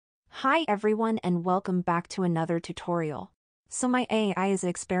Hi everyone and welcome back to another tutorial. So my AI is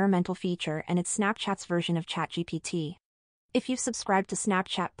an experimental feature and it's Snapchat's version of ChatGPT. If you've subscribed to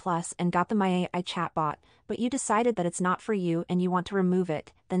Snapchat Plus and got the My AI chatbot, but you decided that it's not for you and you want to remove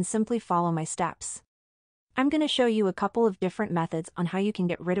it, then simply follow my steps. I'm going to show you a couple of different methods on how you can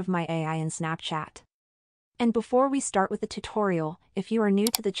get rid of My AI in Snapchat. And before we start with the tutorial, if you are new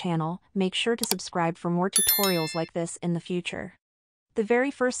to the channel, make sure to subscribe for more tutorials like this in the future. The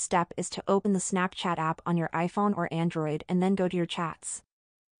very first step is to open the Snapchat app on your iPhone or Android and then go to your chats.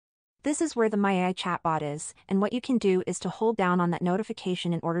 This is where the My AI chatbot is, and what you can do is to hold down on that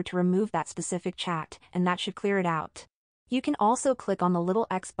notification in order to remove that specific chat, and that should clear it out. You can also click on the little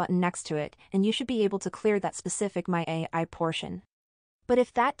X button next to it, and you should be able to clear that specific My AI portion. But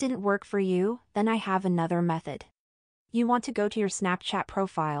if that didn't work for you, then I have another method. You want to go to your Snapchat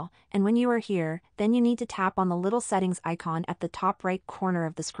profile, and when you are here, then you need to tap on the little settings icon at the top right corner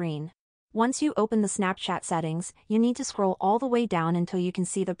of the screen. Once you open the Snapchat settings, you need to scroll all the way down until you can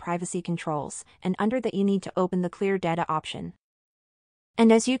see the privacy controls, and under that you need to open the clear data option.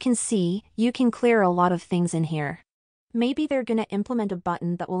 And as you can see, you can clear a lot of things in here. Maybe they're gonna implement a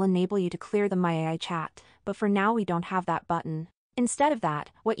button that will enable you to clear the My AI chat, but for now we don't have that button. Instead of that,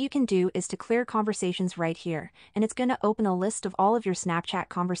 what you can do is to clear conversations right here, and it's going to open a list of all of your Snapchat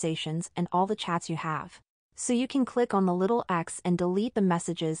conversations and all the chats you have. So you can click on the little X and delete the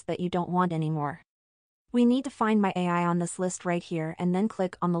messages that you don't want anymore. We need to find My AI on this list right here and then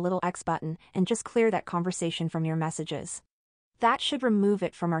click on the little X button and just clear that conversation from your messages. That should remove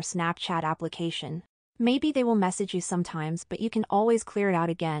it from our Snapchat application. Maybe they will message you sometimes, but you can always clear it out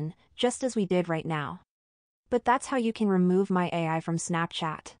again, just as we did right now. But that's how you can remove My AI from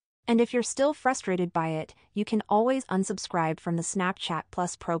Snapchat. And if you're still frustrated by it, you can always unsubscribe from the Snapchat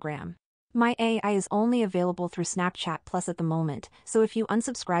Plus program. My AI is only available through Snapchat Plus at the moment, so if you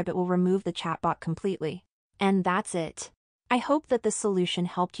unsubscribe it will remove the chatbot completely. And that's it. I hope that this solution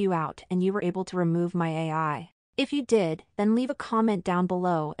helped you out and you were able to remove My AI. If you did, then leave a comment down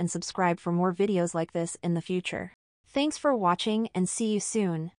below and subscribe for more videos like this in the future. Thanks for watching and see you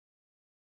soon.